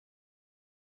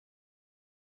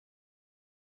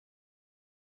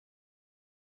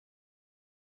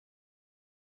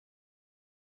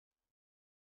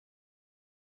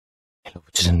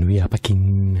clothes and we are back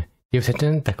in Give the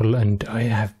Tentacle, and I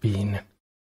have been,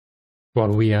 well,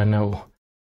 we are now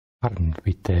armed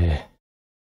with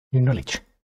new knowledge.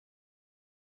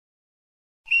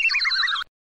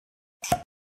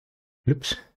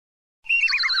 Oops.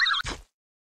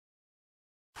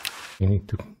 We need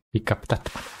to pick up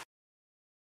that one.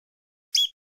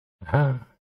 Aha.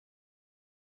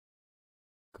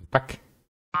 Go back.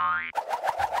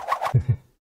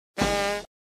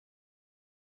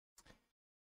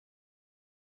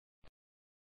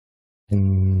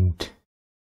 And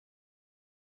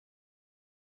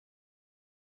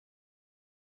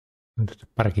go to the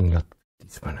parking lot.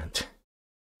 This one and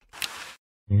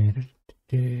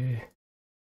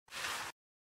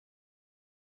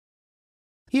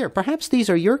Here, perhaps these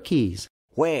are your keys.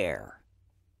 Where?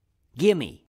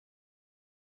 Gimme.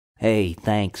 Hey,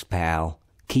 thanks, pal.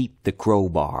 Keep the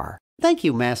crowbar. Thank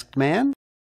you, masked man.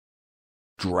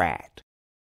 Drat.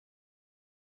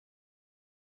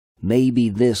 Maybe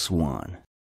this one.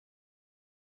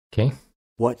 okay.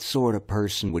 What sort of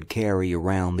person would carry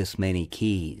around this many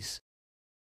keys?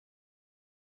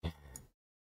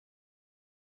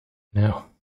 Now.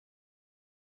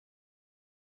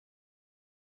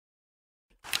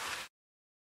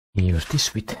 Use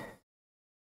this with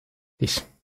this.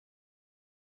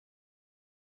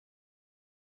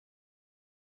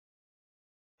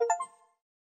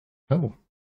 Oh,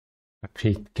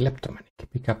 appreciate kleptomanic.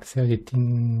 Pick up 30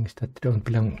 things that don't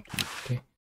belong to you. Okay.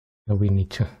 Now we need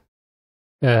to.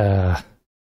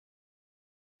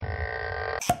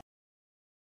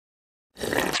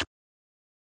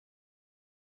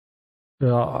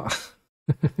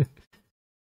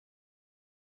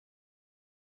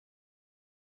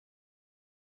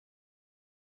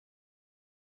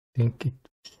 Think it.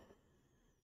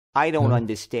 I don't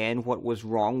understand what was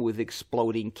wrong with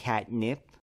exploding catnip.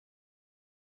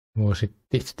 Was it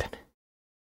this then?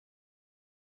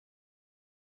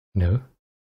 No.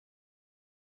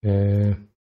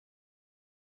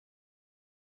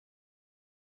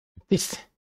 This.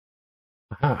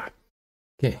 Aha.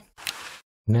 Okay.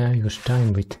 Now use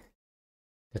time with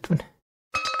that one.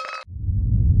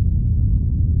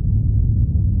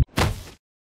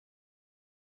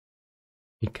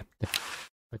 Pick up the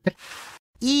water.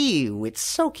 Ew, it's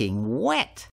soaking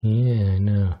wet. Yeah, I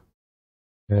know.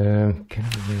 Can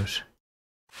we use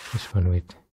this one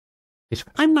with this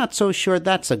one? I'm not so sure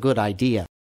that's a good idea.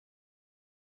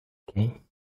 Okay.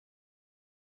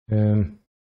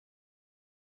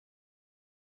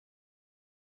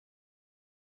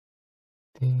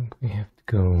 Think we have to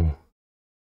go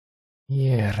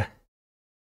here.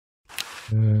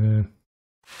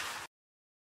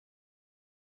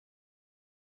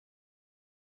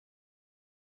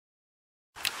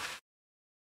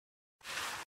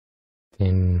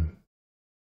 Then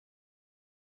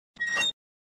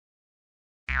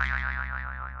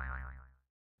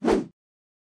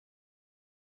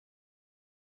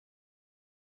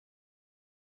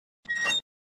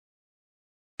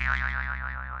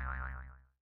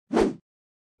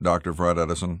Dr. Fred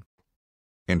Edison,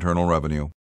 Internal Revenue.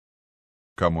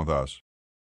 Come with us.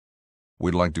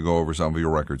 We'd like to go over some of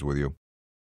your records with you.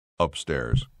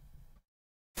 Upstairs.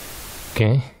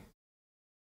 okay.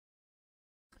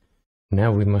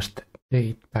 Now we must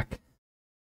date back.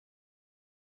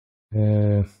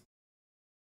 The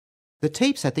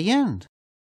tape's at the end.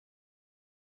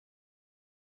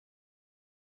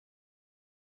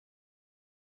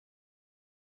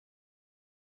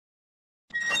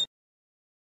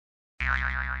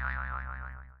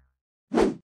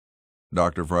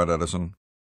 Dr. Fred Edison,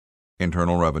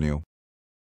 Internal Revenue.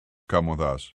 Come with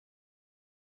us.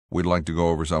 We'd like to go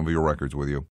over some of your records with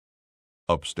you.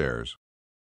 Upstairs.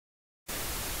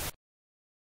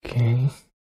 Okay.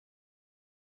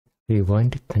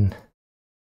 Rewind it and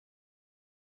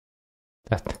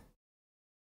that.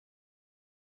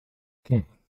 Okay.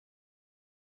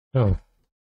 Oh.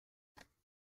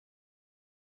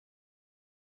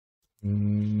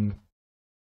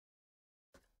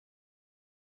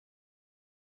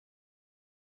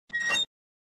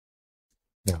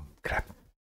 No, crap.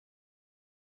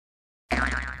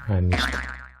 I missed it.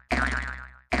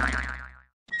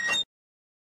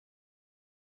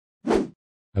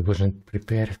 I wasn't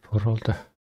prepared for all the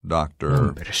Dr.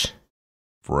 numbers.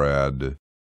 Fred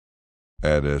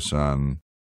Edison,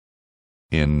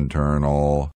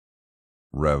 Internal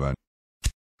Revenue.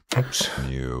 Oops.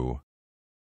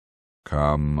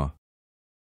 Come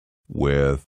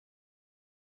with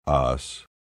us.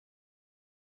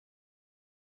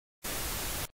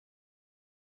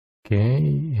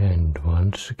 Okay, and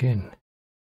once again.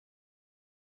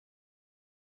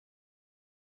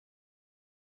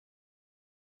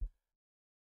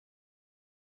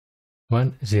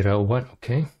 101,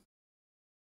 okay.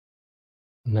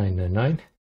 999.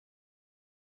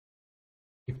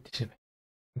 57.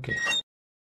 Okay.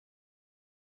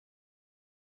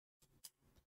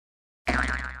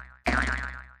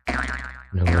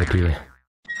 No idea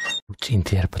what's in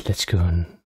there, but let's go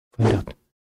and find out.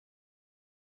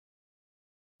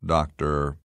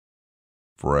 Dr.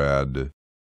 Fred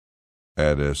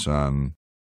Edison,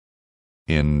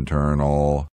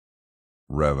 Internal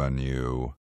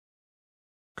Revenue.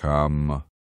 Come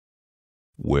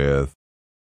with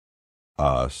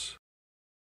us.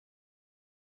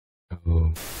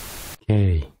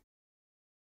 Okay.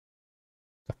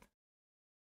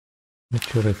 Not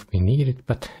sure if we need it,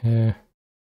 but okay.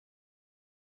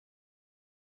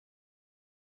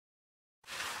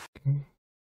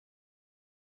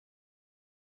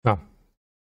 Oh.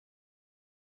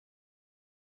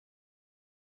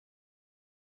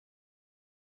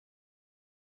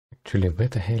 Actually, where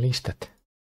the hell is that?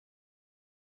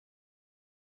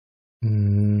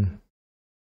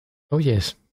 Oh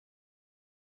yes.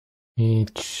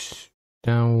 It's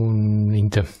down in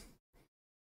the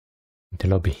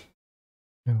lobby.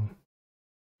 No.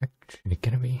 Actually,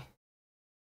 can we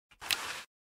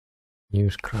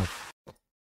use crowbar?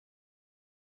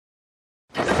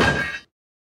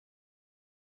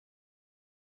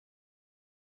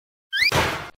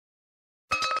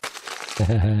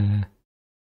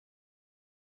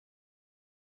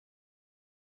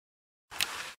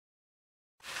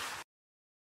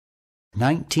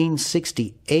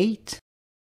 $1968?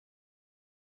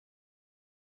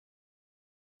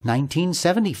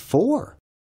 1974?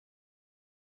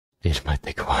 This might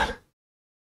take a while.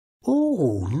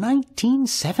 Oh,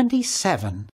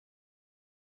 1977.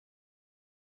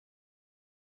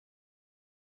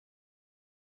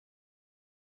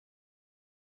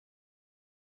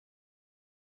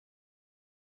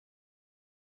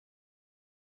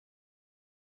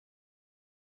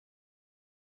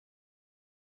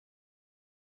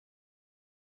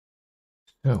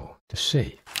 So, the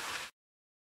safe.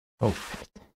 Open it.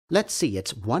 Let's see,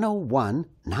 it's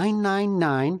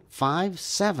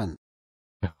 101-99957.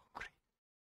 Oh, great.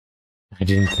 I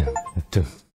didn't have to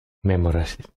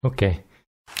memorize it. Okay.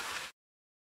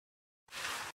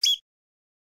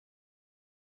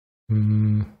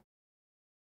 Can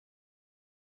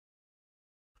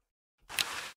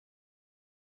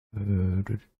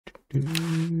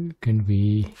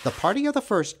we... The party of the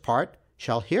first part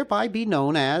shall hereby be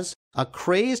known as a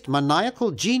crazed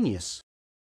maniacal genius.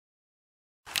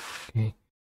 Okay.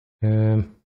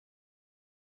 Can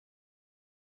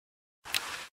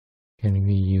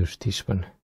we use this one?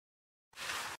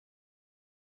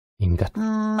 In that?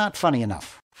 Not funny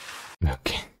enough.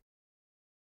 Okay.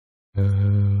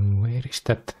 Where is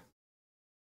that?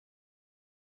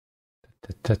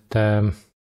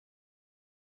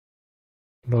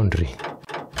 Laundry.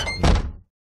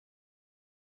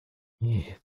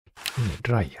 Yeah,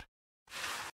 dryer.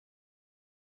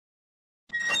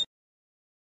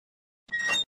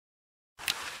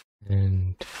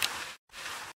 And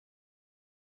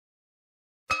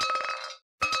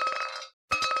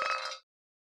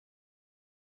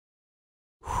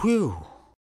Whew.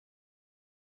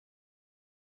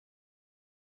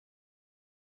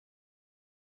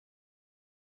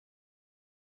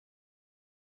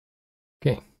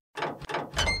 okay.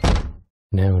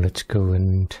 Now let's go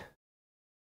and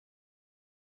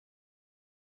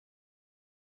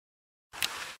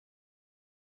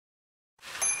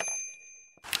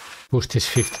push this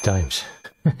 50 times.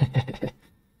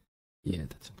 Yeah,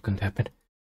 that's not going to happen.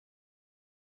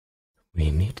 We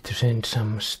need to send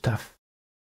some stuff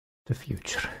to the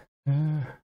future. Trunk.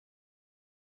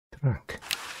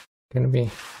 Can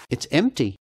we? It's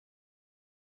empty.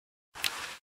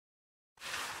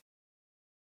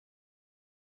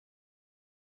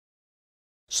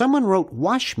 Someone wrote,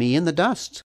 "Wash me in the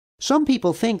dust." Some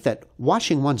people think that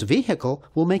washing one's vehicle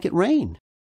will make it rain.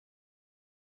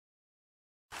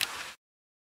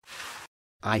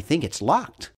 I think it's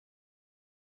locked.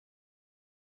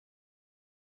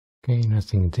 Okay,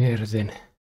 nothing there then.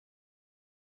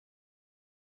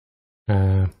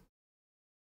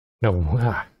 No,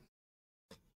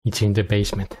 it's in the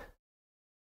basement.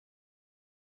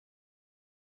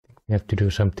 We have to do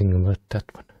something about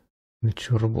that one. Not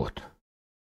sure what.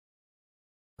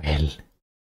 Well.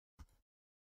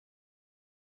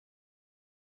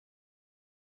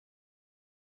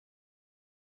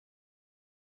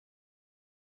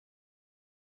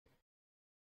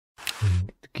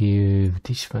 Give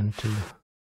this one to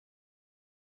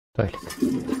toilet.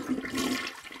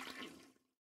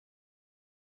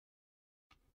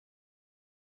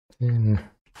 Then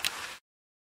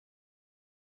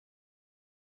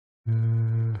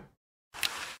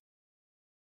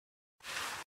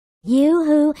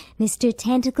Yoo-hoo, Mr.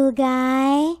 Tentacle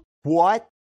Guy. What?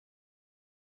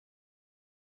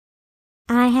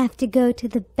 I have to go to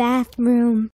the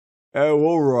bathroom. Oh,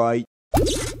 all right.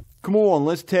 Come on,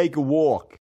 let's take a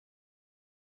walk.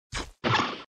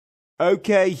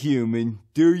 Okay, human,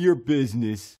 do your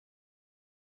business.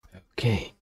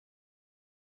 Okay.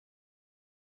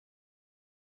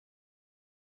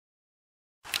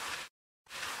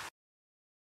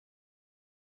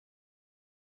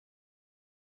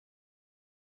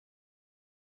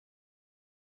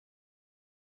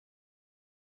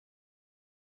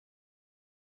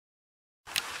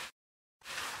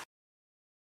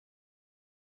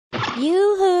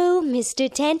 Yoo-hoo,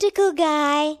 Mr. Tentacle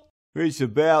Guy. It's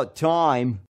about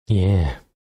time. Yeah.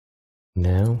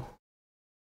 Now.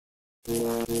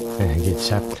 Get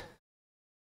shot.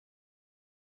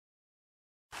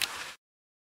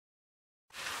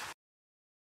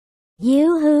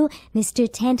 Yoo-hoo, Mr.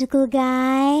 Tentacle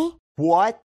Guy.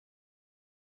 What?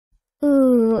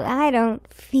 Ooh, I don't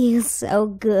feel so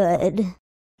good.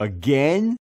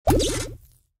 Again?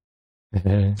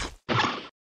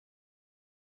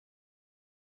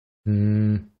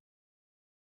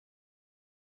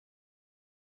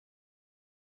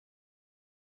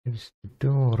 There's the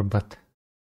door, but...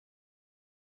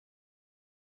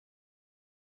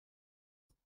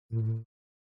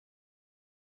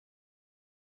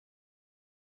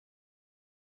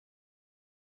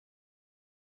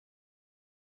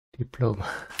 Diploma.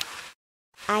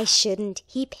 I shouldn't.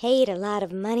 He paid a lot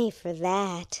of money for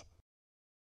that.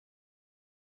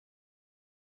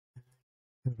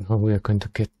 How we are going to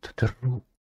get to the roof?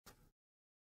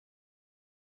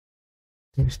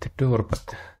 There's the door,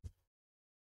 but...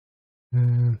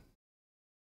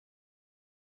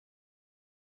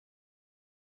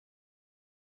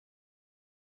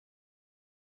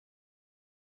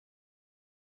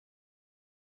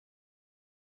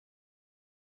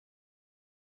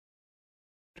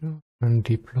 And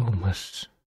diplomas.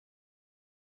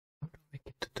 How do we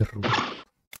get to the roof?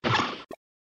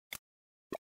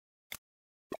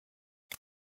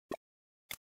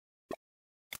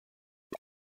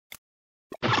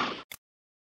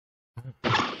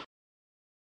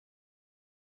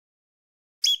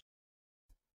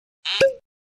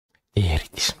 Here it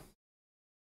is.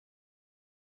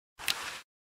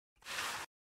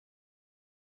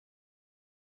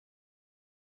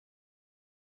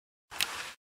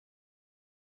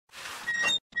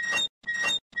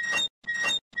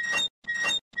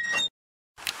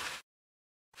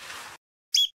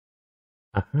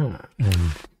 Aha,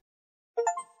 and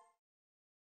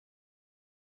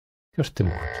just the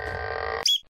monster.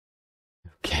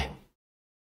 Okay.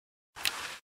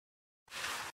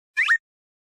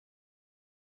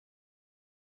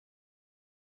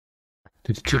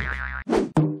 To the chimney.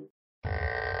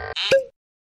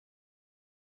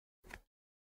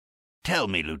 Tell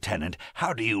me, Lieutenant,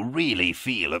 how do you really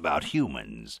feel about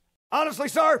humans? Honestly,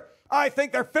 sir, I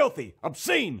think they're filthy,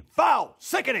 obscene, foul,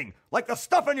 sickening, like the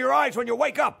stuff in your eyes when you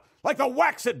wake up, like the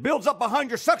wax that builds up behind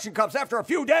your suction cups after a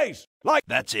few days, like...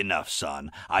 That's enough,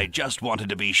 son. I just wanted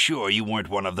to be sure you weren't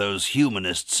one of those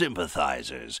humanist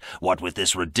sympathizers. What with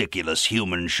this ridiculous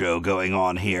human show going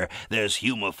on here, there's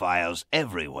humophiles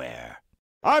everywhere.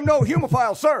 I'm no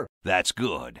humophile, sir! That's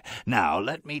good. Now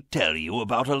let me tell you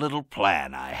about a little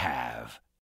plan I have.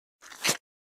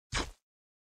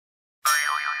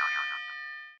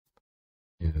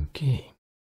 Okay.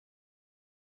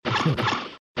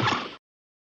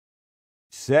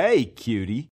 Say,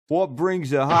 cutie, what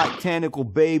brings a hot tentacle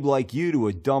babe like you to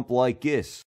a dump like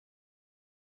this?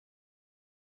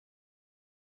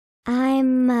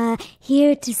 I'm,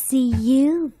 here to see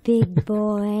you, big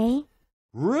boy.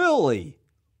 Really?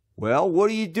 Well, what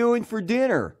are you doing for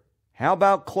dinner? How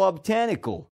about Club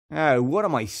Tentacle? What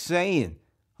am I saying?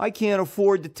 I can't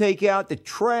afford to take out the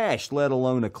trash, let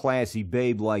alone a classy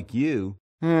babe like you.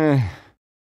 I'm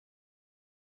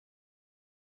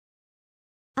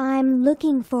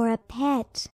looking for a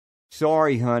pet.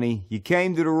 Sorry, honey, you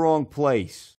came to the wrong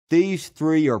place. These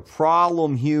three are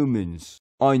problem humans.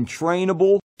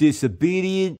 Untrainable,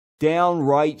 disobedient,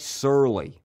 downright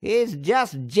surly. He's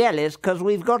just jealous 'cause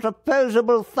we've got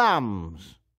opposable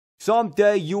thumbs.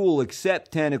 Someday you will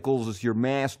accept tentacles as your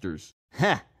masters.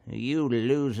 Huh, you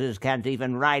losers can't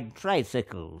even ride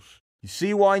tricycles. You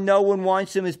see why no one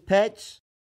wants them as pets?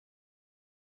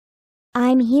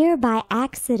 I'm here by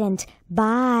accident.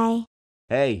 Bye.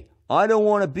 Hey, I don't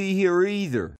want to be here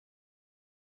either.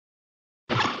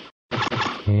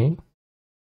 Okay.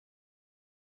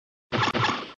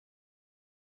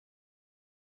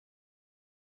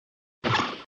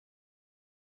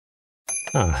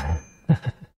 Ah.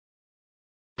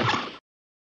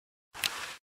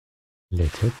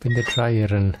 Let's open the dryer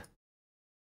and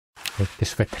take the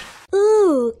sweater.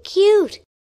 Ooh, cute.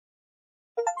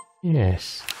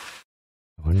 Yes.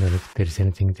 I wonder if there's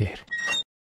anything there.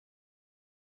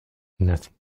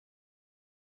 Nothing.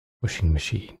 Washing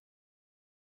machine.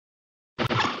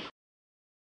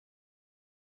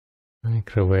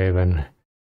 Microwave and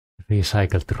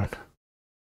recycletron.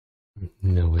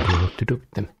 No idea what to do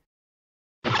with them.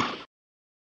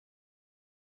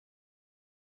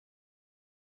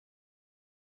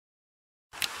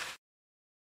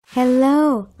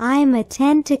 Hello, I'm a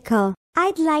tentacle.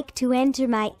 I'd like to enter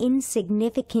my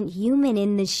insignificant human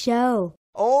in the show.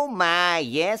 Oh my,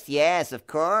 yes, of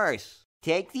course.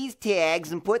 Take these tags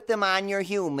and put them on your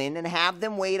human and have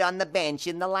them wait on the bench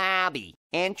in the lobby.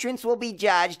 Entrance will be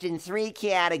judged in 3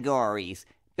 categories: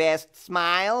 best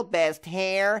smile, best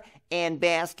hair, and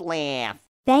best laugh.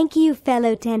 Thank you,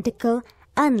 fellow tentacle.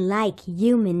 Unlike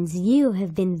humans, you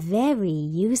have been very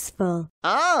useful.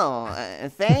 Oh,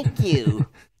 thank you.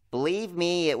 Believe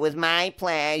me, it was my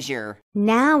pleasure.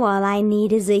 Now all I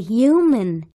need is a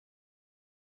human.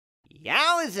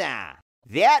 Yowza!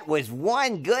 That was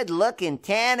one good-looking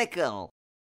tentacle.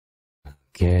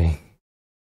 Okay.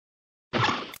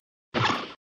 I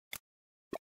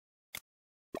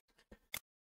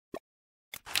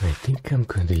think I'm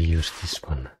going to use this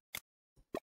one.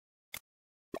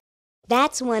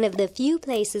 That's one of the few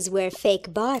places where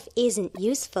fake barf isn't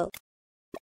useful.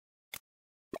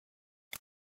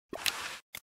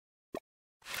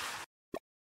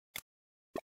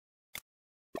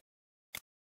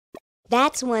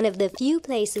 That's one of the few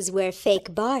places where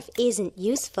fake barf isn't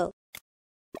useful.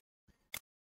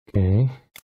 Okay.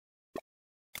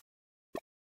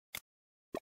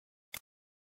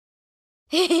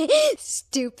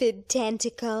 Stupid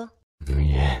tentacle.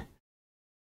 Yeah.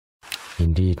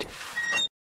 Indeed.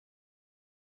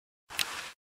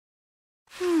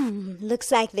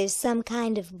 Looks like there's some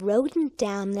kind of rodent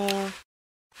down there.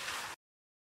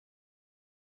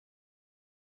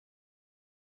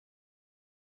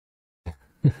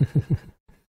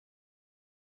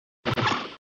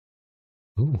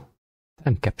 Ooh,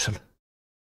 time capsule.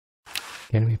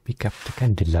 Can we pick up the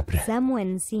candelabra?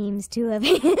 Someone seems to have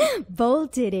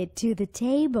bolted it to the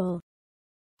table.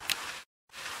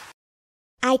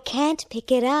 I can't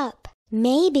pick it up.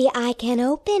 Maybe I can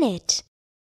open it.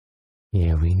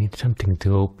 Yeah, we need something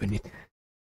to open it.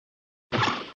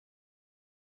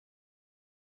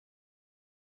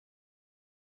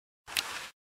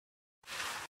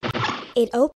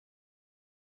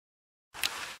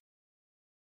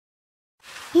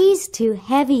 He's too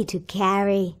heavy to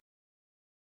carry.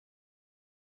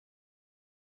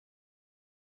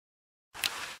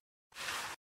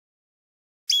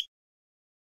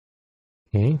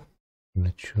 Okay, I'm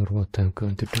not sure what I'm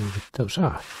going to do with those.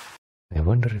 I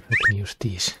wonder if I can use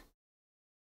these.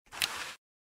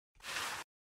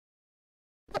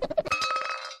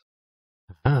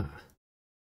 Ah.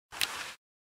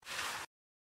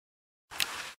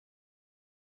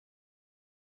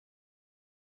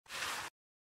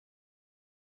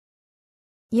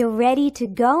 You're ready to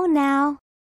go now.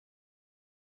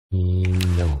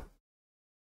 No.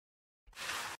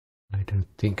 I don't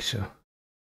think so.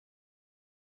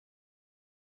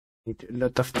 Need a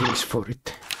lot of things for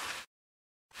it.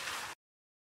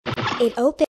 It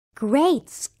opened. Great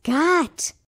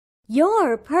Scott!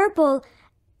 You're purple.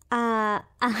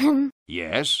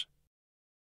 Yes?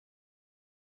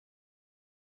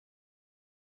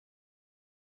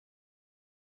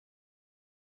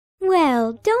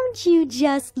 Well, don't you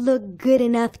just look good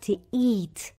enough to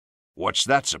eat? What's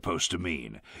that supposed to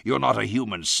mean? You're not a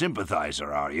human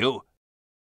sympathizer, are you?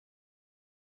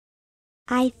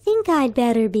 I think I'd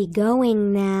better be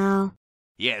going now.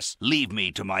 Yes, leave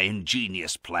me to my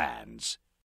ingenious plans.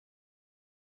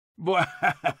 Yeah,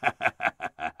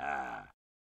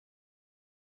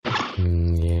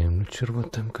 I'm not sure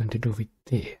what I'm going to do with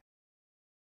it.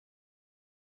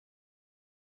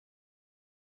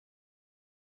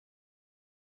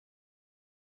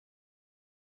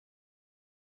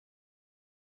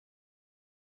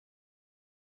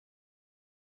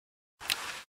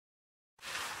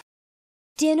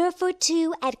 Dinner for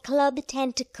 2 at Club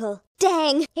Tentacle.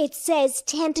 Dang, it says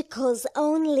tentacles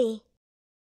only.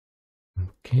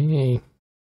 Okay.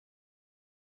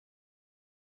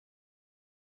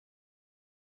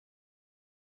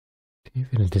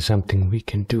 Definitely something we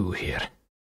can do here.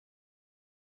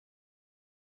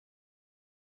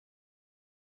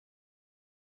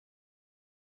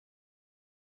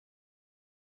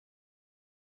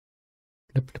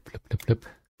 Blip, blip, blip, blip, blip.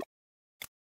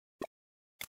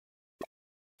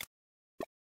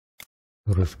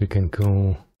 Or if we can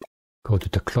go to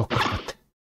the clock, but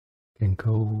can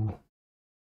go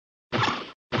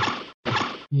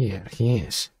here,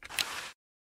 yes.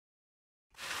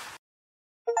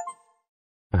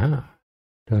 Ah,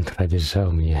 don't try to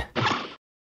show me.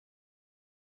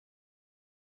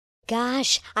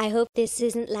 Gosh, I hope this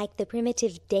isn't like the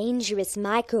primitive, dangerous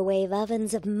microwave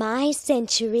ovens of my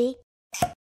century.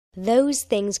 Those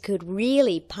things could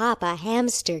really pop a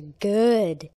hamster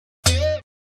good.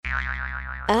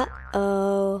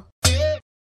 Uh-oh.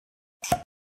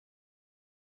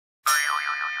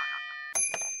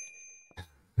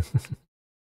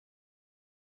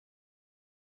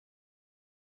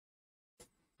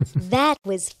 That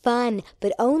was fun,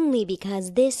 but only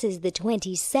because this is the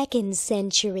 22nd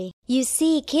century. You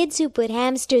see, kids who put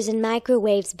hamsters in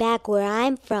microwaves back where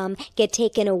I'm from get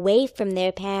taken away from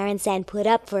their parents and put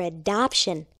up for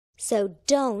adoption. So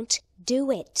don't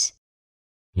do it.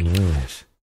 Yes.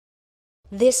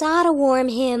 This ought to warm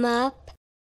him up.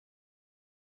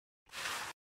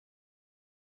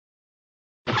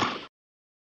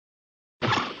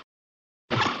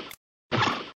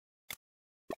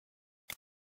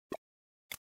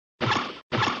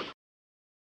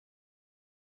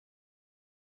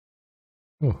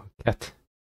 Oh, cat.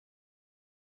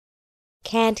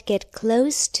 Can't get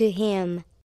close to him.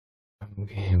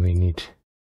 Okay, we need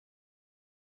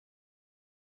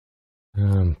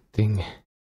something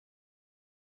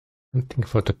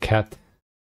for the cat.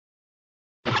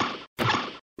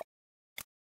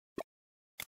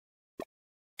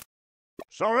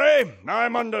 Sorry,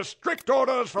 I'm under strict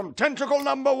orders from Tentacle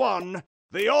number 1,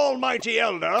 the almighty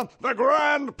elder, the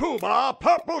grand poobah,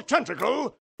 Purple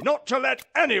Tentacle, not to let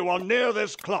anyone near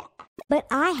this clock. But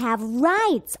I have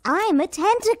rights. I'm a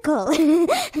tentacle.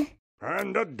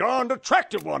 And a darned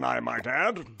attractive one, I might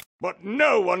add. But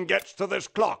no one gets to this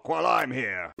clock while I'm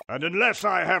here. And unless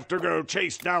I have to go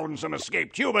chase down some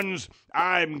escaped humans,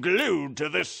 I'm glued to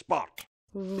this spot.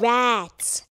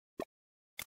 Rats.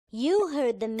 You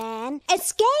heard the man.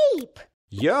 Escape!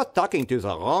 You're talking to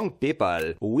the wrong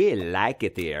people. We like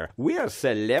it here. We're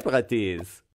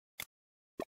celebrities.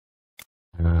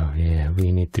 Oh yeah,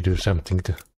 we need to do something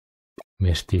to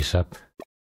mess this up.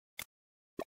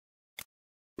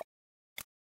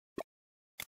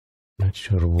 Not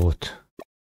sure what.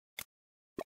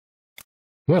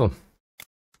 Well,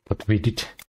 but we did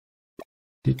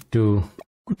do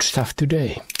good stuff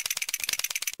today.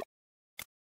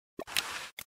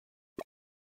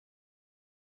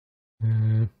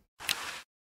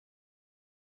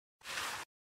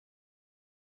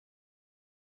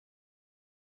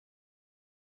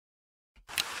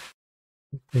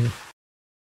 Okay.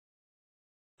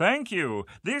 Thank you.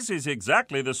 This is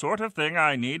exactly the sort of thing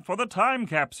I need for the time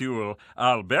capsule.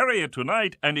 I'll bury it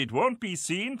tonight, and it won't be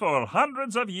seen for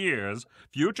hundreds of years.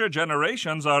 Future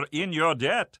generations are in your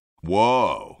debt.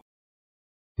 Whoa.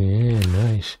 Yeah,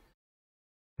 nice.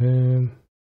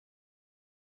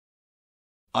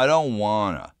 I don't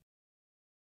wanna.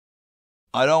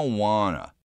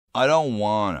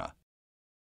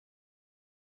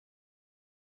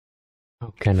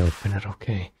 Oh, can opener,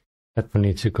 okay. That one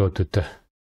needs to go to the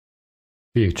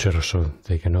future so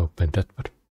they can open that, but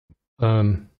yeah,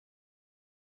 I'm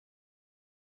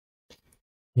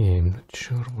not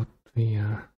sure what we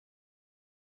are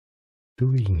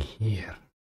doing here.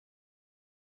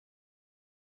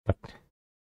 But I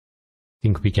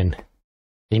think we can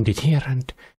end it here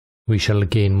and we shall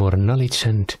gain more knowledge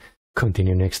and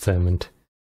continue next time, and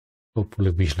hopefully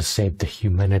we shall save the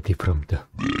humanity from the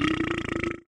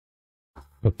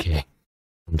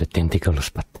from the tentacles,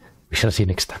 but we shall see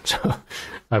next time. So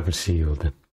I will see you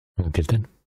then. Until then,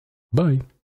 bye.